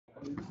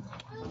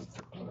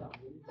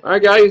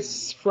Alright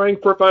guys,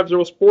 Frank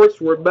 450 Sports.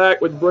 We're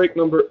back with break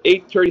number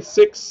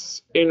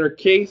 836 in our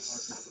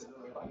case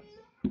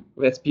of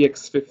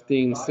SPX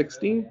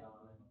 1516.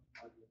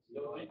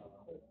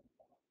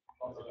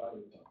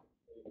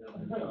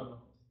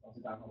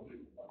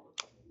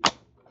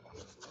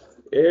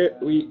 Here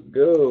we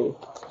go.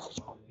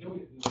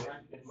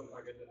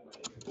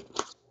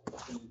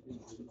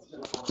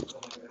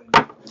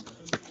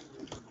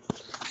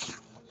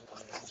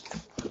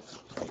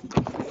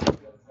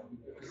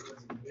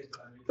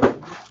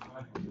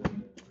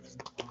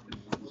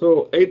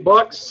 So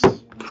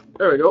 $8.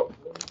 There we go.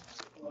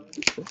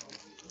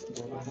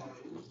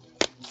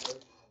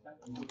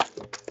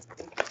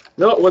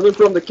 No, it wasn't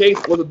from the case.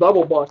 It was a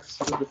double box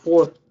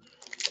before.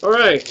 All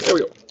right, there we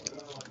go.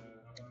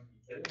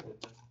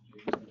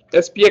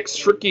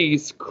 SPX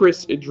Rookies,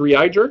 Chris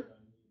Driedger.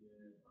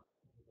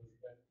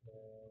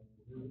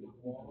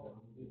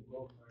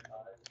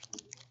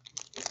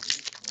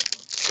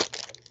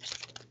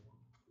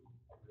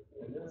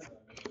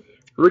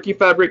 Rookie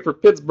Fabric for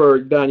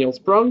Pittsburgh, Daniel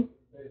Sprung.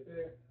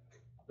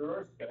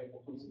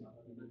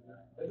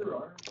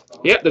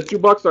 Yeah, the 2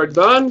 bucks are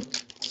done.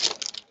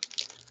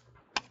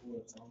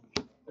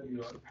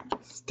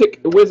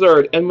 Stick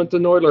Wizard,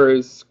 Edmonton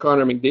Oilers,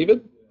 Connor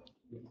McDavid.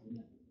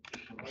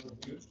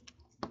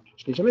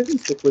 Je n'ai jamais vu une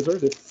Stick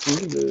Wizard de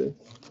signer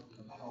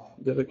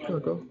de recul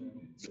encore.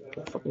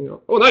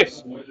 Oh,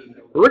 nice!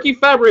 Rookie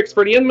Fabrics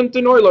for the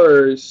Edmonton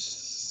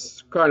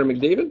Oilers, Connor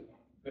McDavid.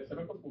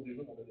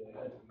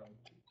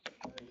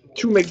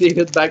 2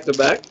 McDavid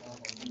back-to-back.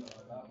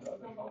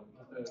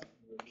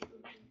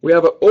 We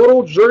have an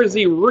auto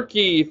jersey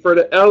rookie for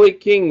the LA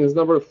Kings,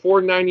 number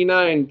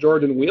 499,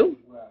 Jordan Wheel.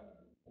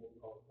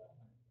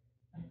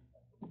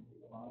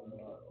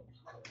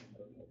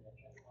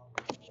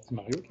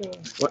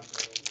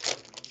 What?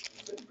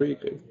 Pretty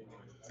good.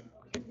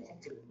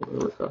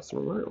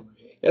 Customer Mario.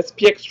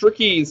 SPX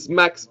rookies,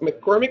 Max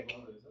McCormick.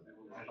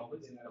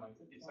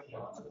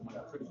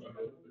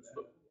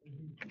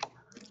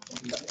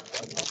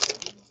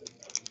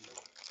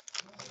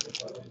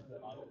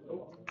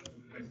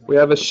 We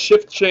have a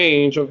shift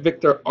change of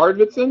Victor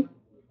Arvidsson.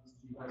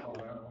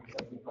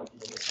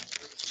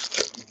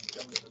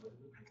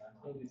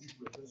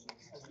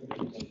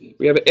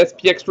 We have an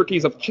SPX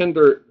rookies of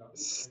Chandler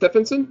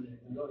Stephenson.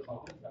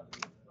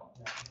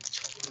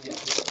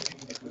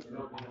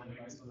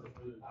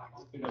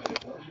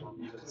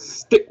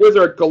 Stick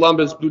Wizard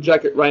Columbus Blue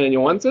Jacket Ryan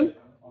Johansson.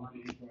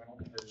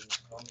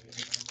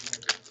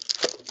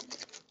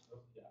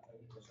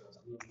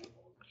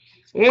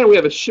 And we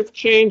have a shift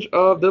change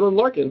of Dylan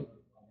Larkin.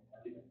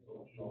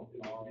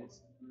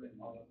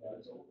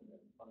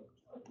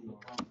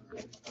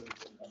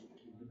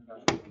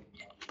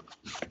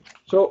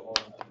 So,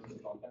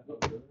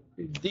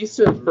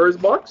 decent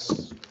first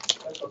box.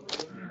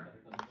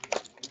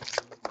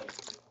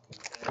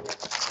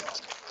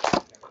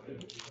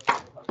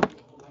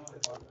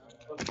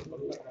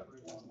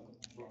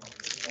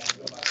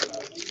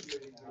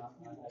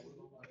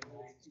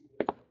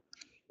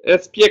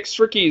 SPX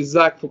rookie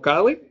Zach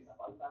Fucale.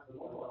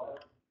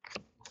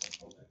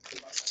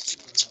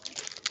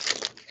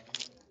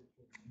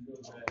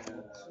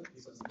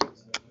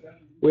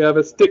 We have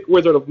a Stick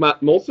Wizard of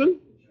Matt Molson.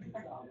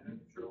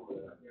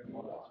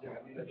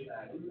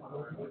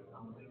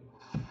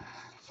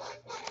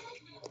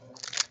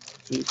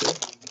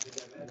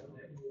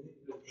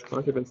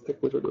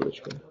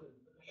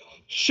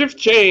 Shift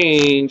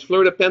change,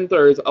 Florida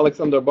Panthers,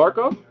 Alexander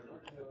Barkov.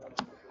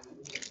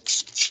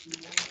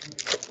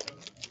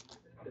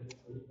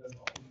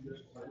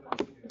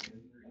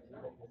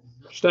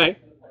 Stay.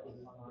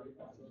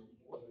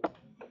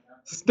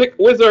 Stick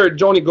Wizard,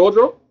 Johnny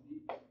Gaudreau.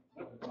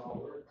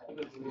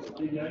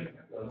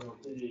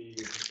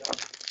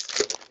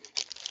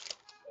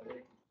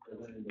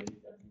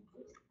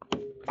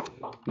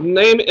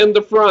 Name in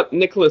the front,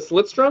 Nicholas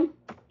Lidstrom.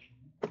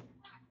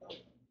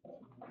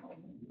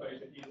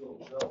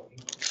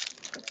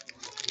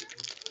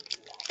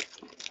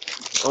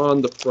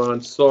 On the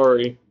front,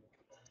 sorry.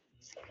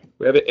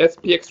 We have an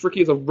SPX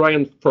rookies of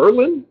Brian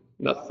Ferlin,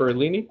 not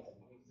Ferlini.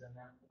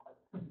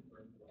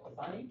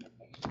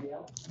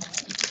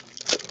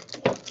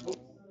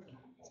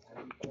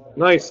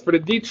 Nice. For the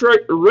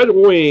Detroit Red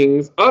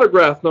Wings,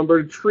 autograph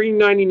number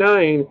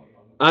 399,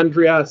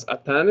 Andreas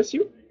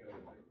Athanasiou.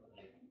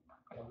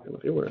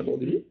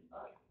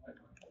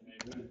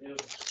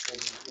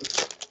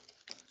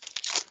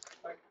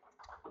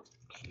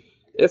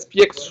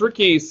 SPX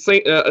rookies,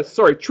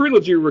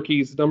 Trilogy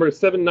rookies, number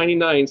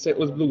 799, St.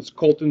 Louis Blues,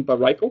 Colton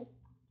Parayko.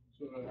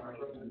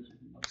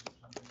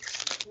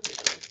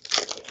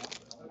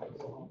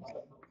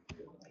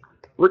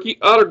 Rookie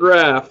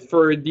autograph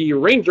for the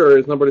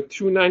Rangers, number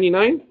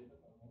 299.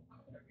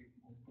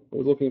 I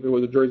was looking if it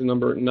was a jersey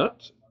number,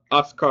 not.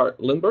 Oscar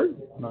Lindbergh.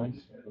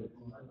 Nice.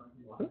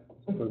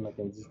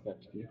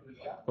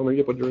 Oh,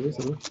 maybe put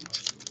jersey.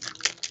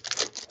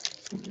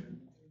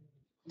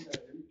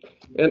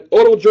 An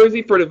auto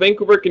jersey for the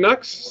Vancouver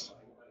Canucks,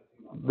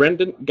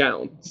 Brendan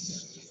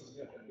Gowns.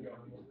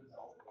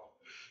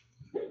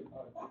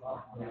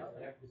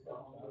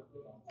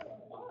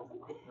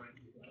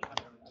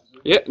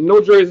 Yeah,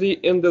 no jersey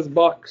in this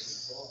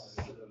box.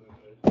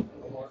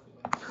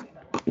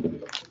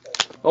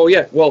 Oh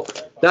yeah, well,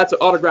 that's an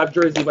autographed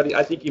jersey, but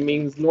I think he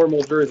means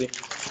normal jersey.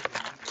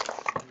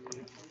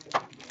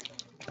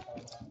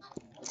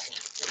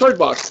 Third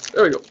box.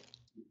 There we go.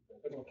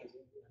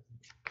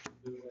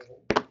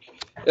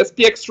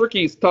 SPX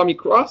rookies, Tommy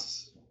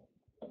Cross.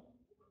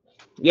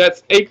 Yeah,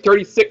 it's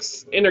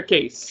 836 inner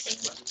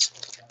case.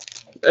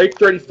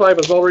 835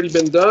 has already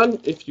been done.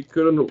 If you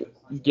couldn't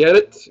get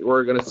it,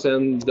 we're going to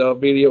send the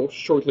video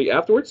shortly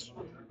afterwards.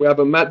 We have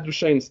a Matt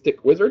Duchene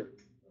stick wizard.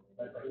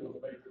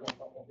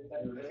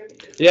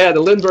 Yeah,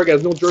 the Lindbergh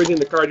has no jersey in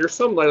the card. There's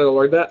some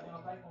like that.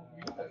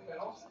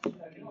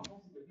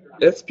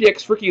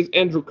 SPX rookies,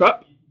 Andrew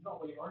Cup.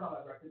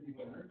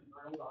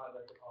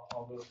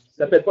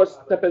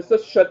 T'appelles ça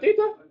chuchoter,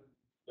 toi?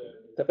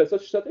 T'appelles ça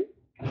chuchoter?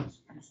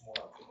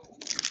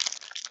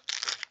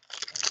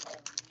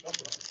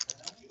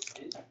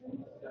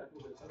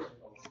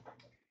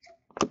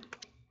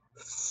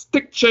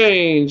 Stick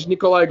change,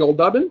 Nikolai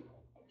Goldobin.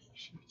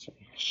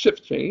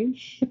 Shift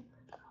change.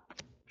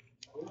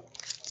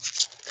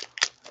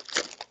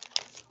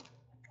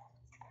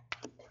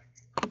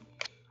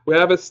 We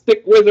have a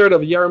stick wizard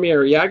of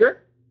Jaromir Jagr.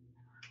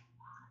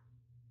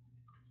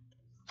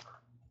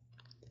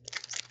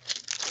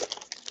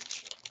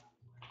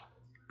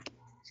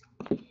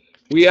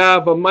 We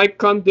have a Mike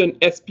Condon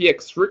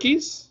SPX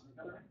rookies.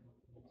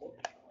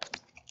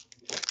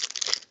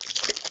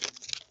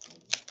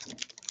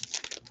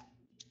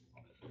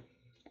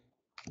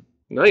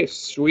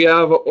 Nice. We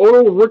have an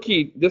Oro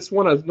rookie. This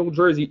one has no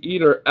jersey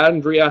either.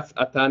 Andreas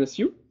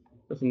Athanasiou.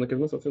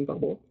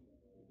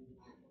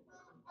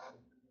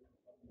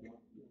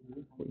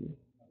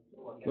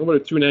 Number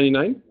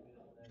 299.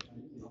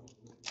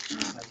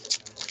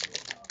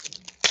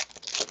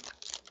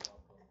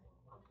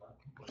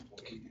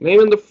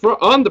 Name in the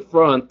front, on the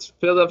front,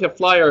 Philadelphia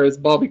Flyers,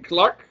 Bobby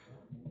Clark.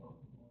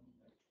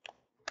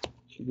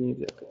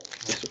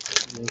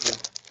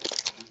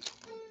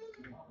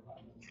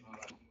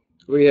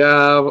 We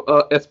have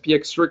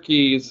SPX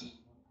rookies,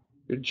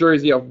 your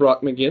jersey of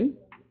Brock McGinn.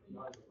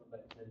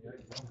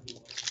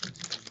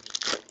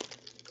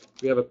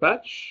 We have a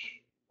patch.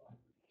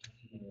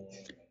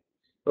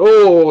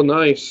 Oh,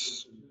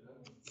 nice.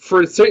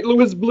 For the St.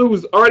 Louis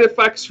Blues,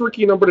 Artifacts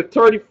rookie number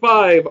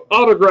 35,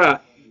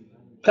 autograph.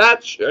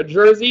 Patch,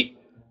 jersey,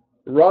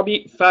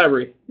 Robbie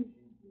Fabry.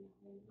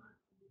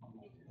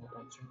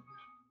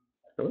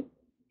 Huh?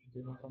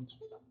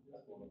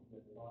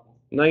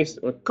 Nice.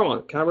 Come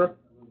on, camera.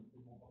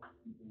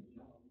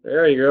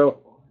 There you go.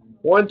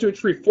 1, 2,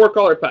 3, 4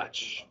 color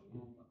patch.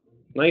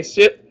 Nice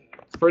hit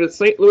for the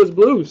St. Louis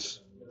Blues.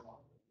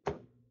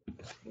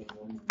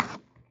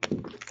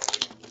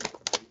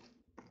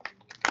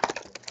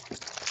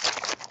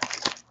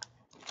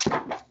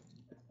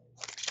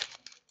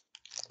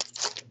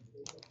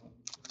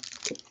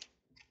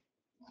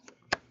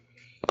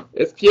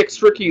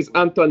 SPX rookies,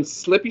 Anton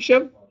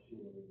Slepyshev.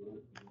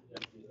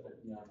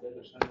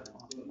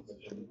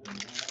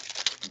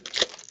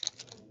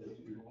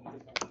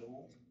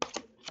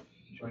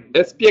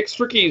 SPX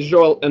rookies,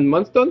 Joel and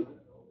Munston.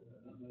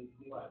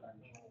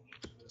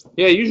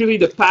 Yeah, usually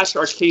the patch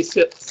are case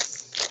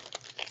hits.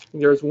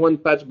 There's one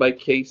patch by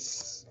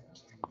case.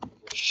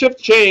 Shift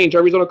change,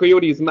 Arizona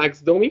Coyotes, Max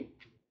Domi.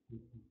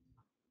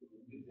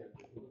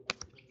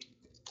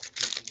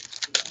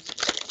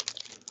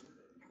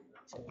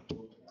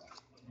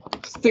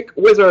 Stick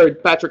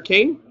wizard, Patrick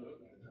Kane.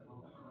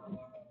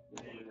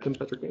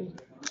 Patrick Kane.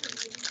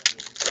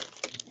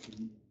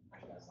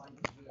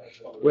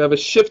 We have a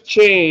shift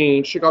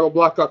change, Chicago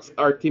Blackhawks,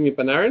 Artemi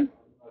Panarin.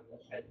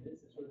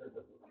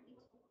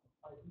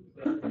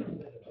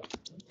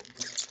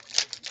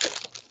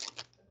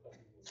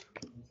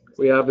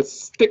 We have a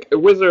stick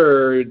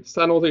wizard,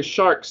 San Jose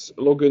Sharks,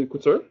 Logan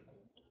Couture.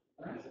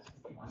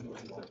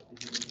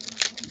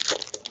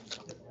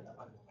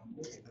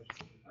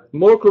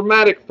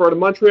 Monochromatic for the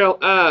Montreal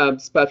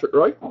Abs, Patrick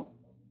Roy.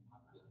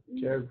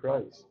 Carey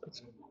Price.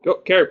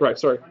 Oh, Carey Price,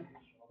 sorry.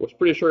 Was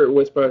pretty sure it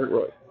was Patrick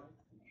Roy.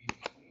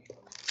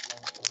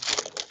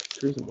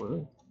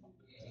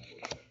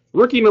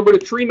 Rookie number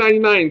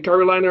 399,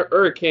 Carolina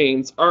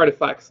Hurricanes,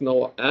 Artifacts,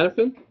 Noah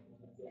Hanifin.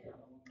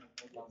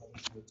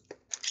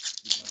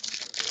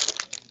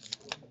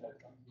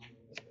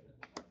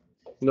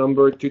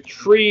 Number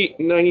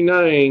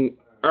 399,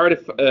 I'm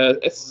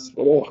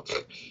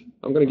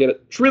gonna get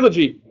it.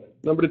 Trilogy.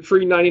 Number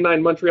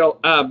 399, Montreal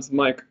Abs,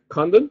 Mike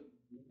Condon.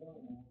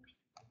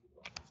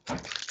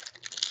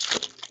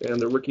 And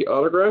the rookie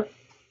autograph.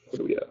 What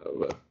do we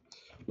have?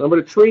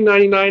 Number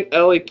 399,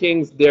 LA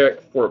Kings,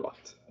 Derek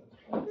Forbot.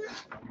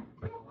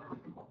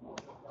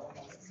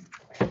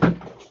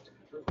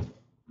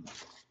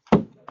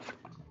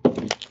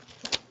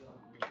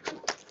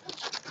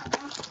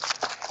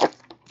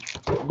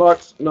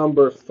 Box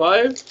number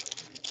 5.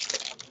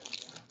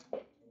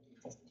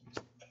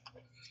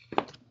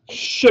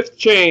 Shift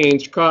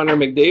change, Connor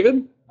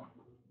McDavid.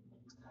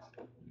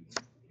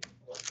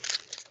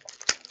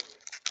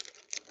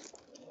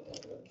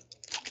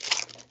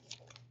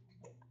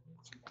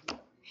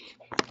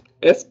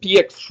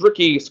 SPX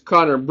rookies,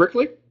 Connor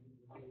Brickley.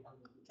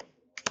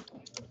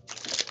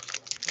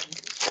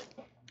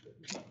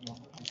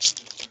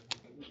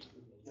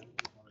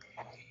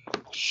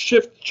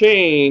 Shift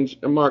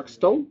change, Mark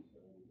Stone.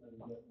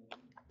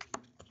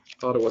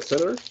 Ottawa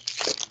Senators.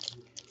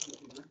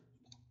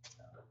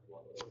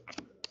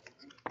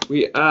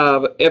 We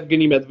have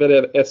Evgeny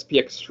Medvedev,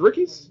 SPX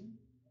rookies.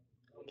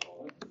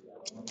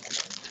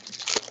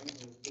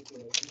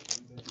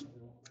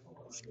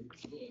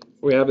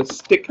 We have a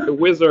stick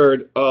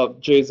wizard of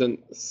Jason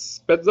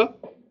Spezza.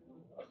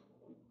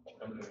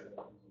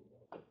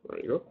 There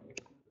you go.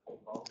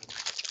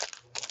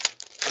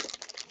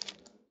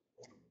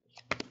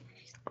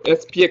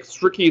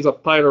 SPX rookies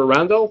of Tyler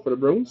Randall for the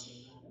Bruins.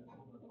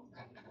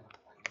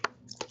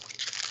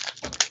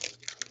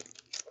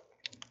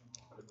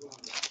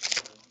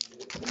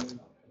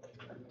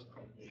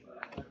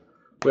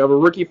 We have a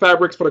rookie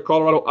fabrics for the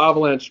Colorado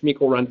Avalanche,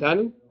 Mikko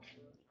Rantanen.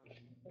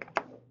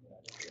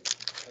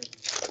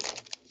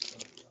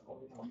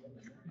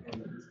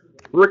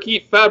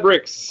 Rookie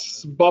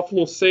fabrics,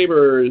 Buffalo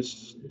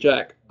Sabres,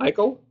 Jack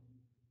Eichel.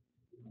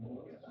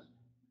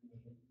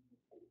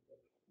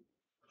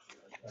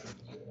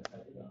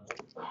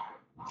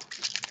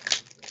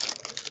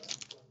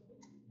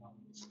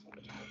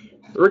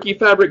 Rookie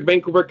fabric,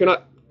 Vancouver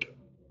Canucks,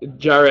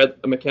 Jared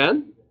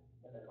McCann.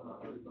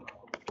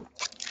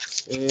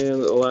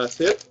 And the last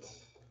hit.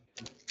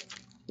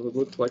 It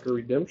looks like a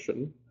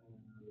redemption.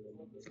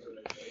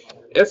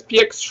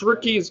 SPX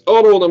rookies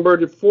auto number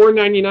to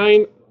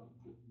 499,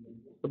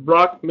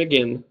 Brock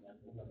McGinn.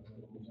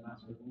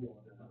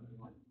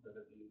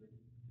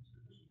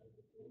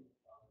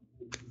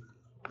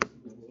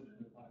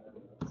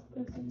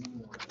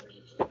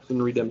 C'est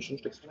une redemption,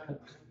 je t'explique.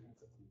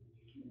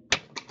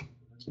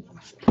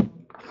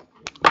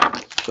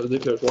 Ça veut dire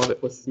que le joueur n'avait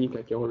pas signé quand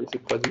ils ont laissé le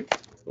produit.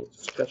 Donc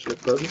tu caches le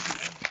code,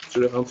 tu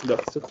le rends sur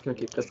leur site, quand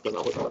il est prêt, tu peux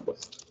l'envoyer par la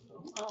poste.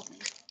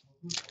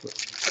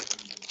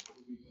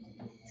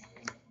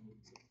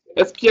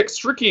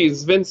 SPX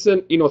rookies,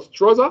 Vincent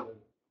Inostroza.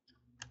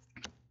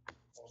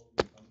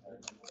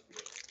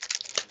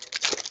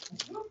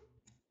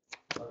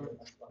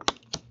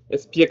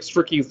 SPX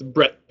rookies,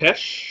 Brett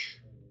Pesh.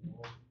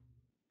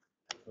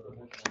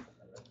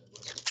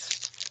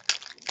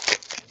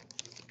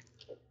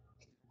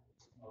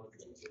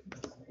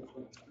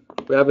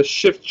 We have a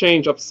shift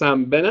change of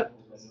Sam Bennett.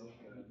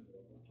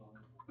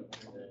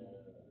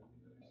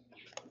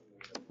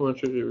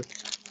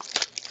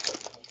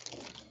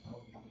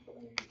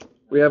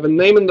 We have a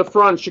name in the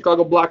front,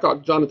 Chicago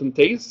Blackhawk, Jonathan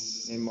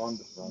Toews. Name on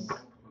the front.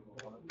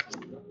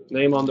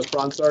 Name on the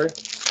front, sorry.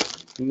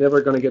 Never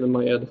gonna get in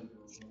my head.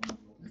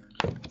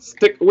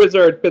 Stick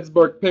Wizard,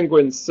 Pittsburgh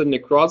Penguins, Sidney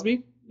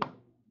Crosby.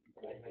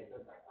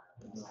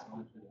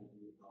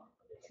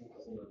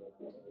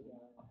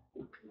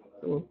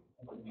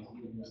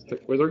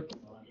 Stick Wizard.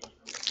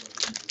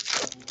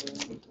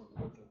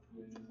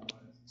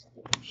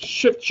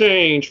 Shift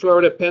change,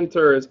 Florida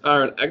Panthers,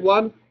 Aaron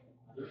Ekblad.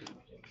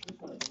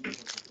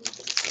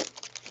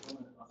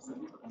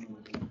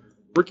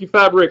 Rookie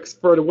fabrics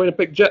for the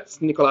Winnipeg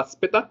Jets, Nicolas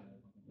Spitta.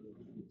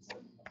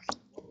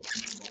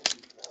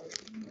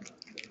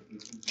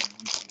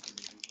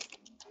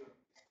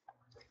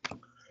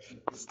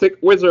 Stick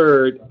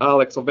Wizard,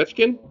 Alex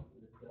Ovechkin.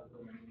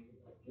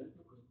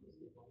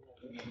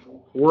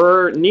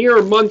 We're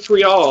near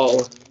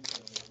Montreal.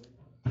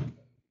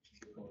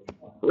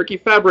 Rookie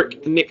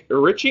fabric, Nick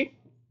Ritchie.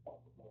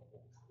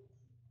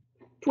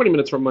 20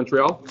 minutes from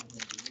Montreal.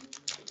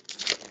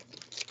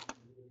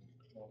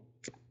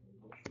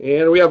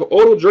 And we have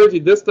auto jersey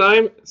this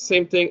time.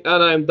 Same thing,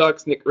 Anaheim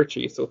Ducks, Nick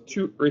Ritchie. So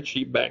 2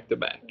 Ritchie back to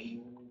back.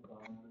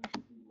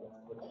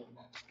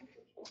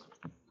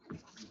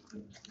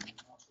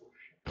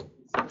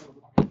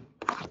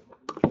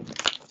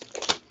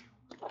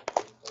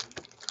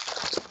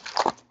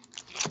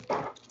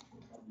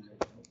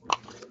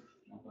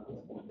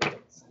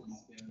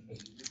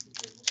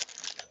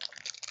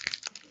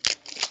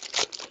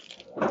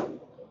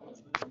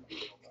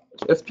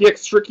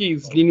 SPX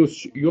rookies,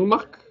 Linus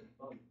Ullmark.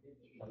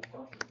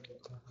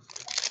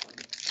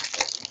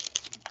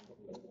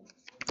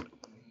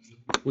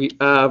 We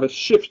have a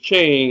shift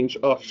change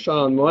of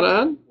Sean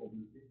Monahan.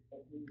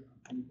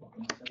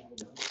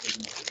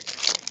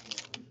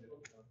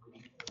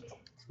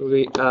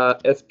 We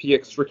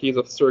SPX rookies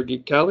of Sergei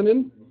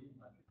Kalinin.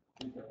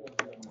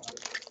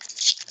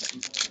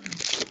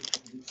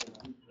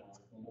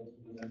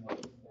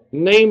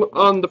 Name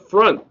on the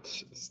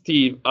front,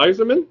 Steve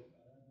Yzerman.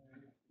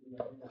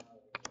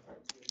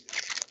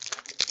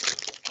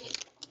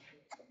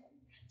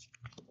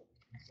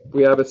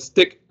 We have a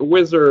stick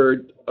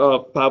wizard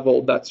of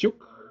Pavel Datsyuk.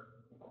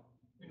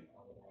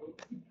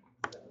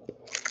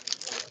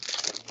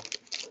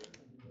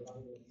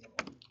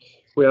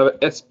 We have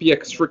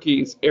SPX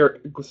rookies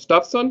Eric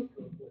Gustafsson.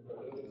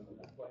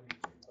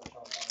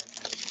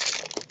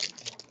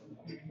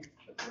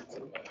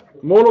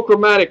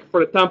 Monochromatic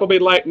for the Tampa Bay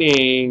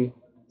Lightning,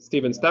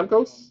 Steven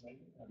Stamkos.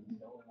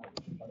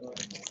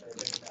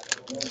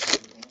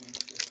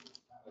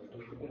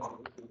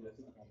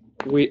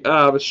 We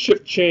have a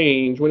shift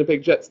change.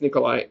 Winnipeg Jets,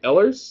 Nikolai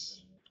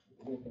Ehlers.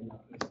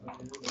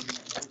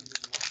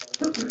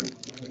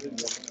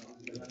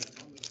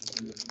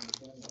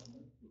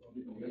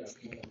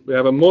 We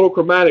have a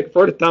monochromatic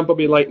for the Tampa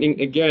Bay Lightning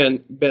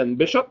again, Ben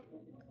Bishop.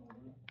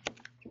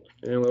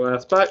 And the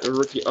last pack, a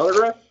rookie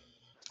autograph.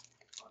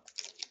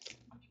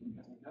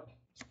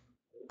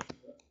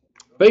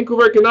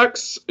 Vancouver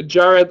Canucks,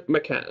 Jared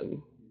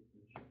McCann.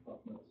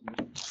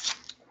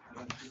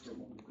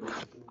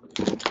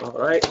 All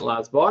right,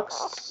 last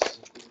box.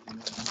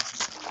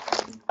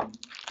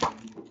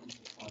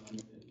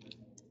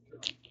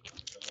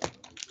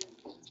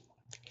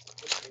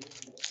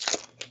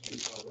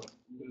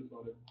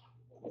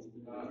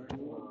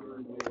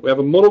 We have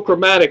a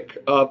monochromatic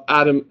of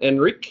Adam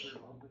Henrique.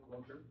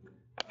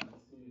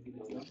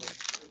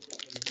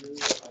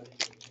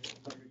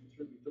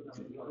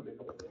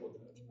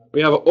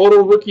 We have an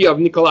auto rookie of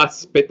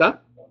Nicolas Peta.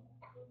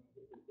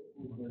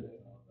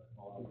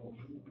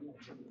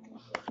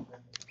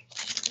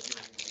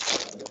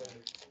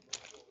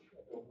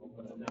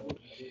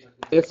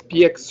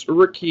 SPX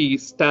rookie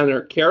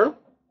Stanner Carroll.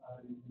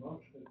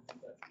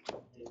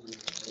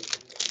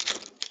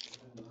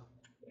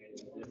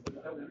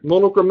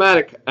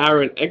 Monochromatic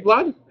Aaron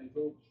Ekblad.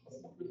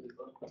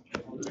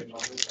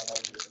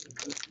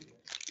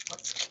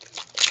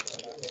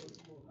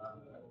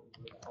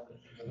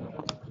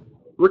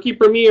 Rookie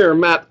Premier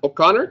Matt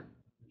O'Connor.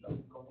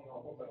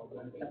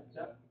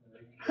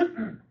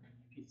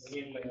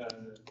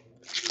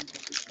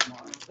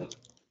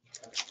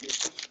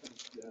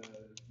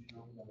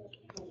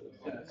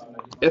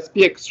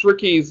 SPX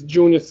rookies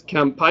Junius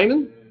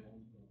Kampainen.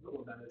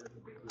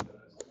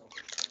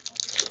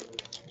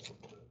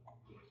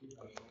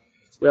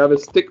 We have a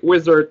stick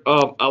wizard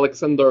of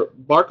Alexander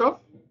Barkov.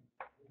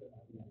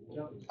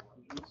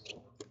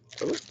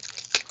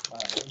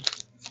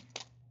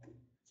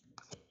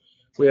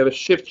 We have a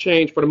shift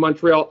change for the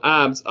Montreal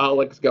Habs,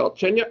 Alex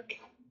Galchenyuk.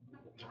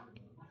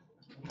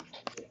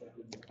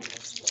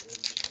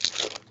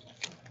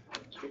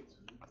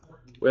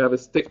 We have a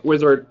stick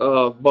wizard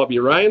of Bobby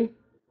Ryan.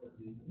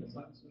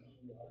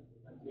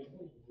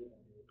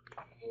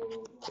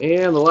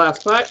 And the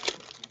last pack,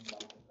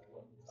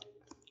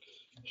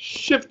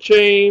 shift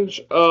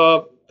change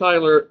of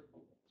Tyler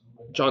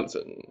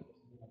Johnson.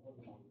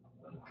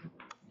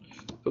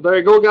 So there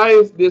you go,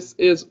 guys. This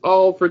is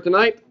all for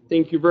tonight.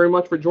 Thank you very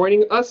much for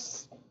joining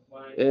us.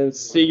 And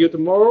see you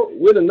tomorrow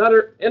with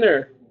another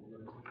inner.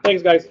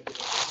 Thanks, guys.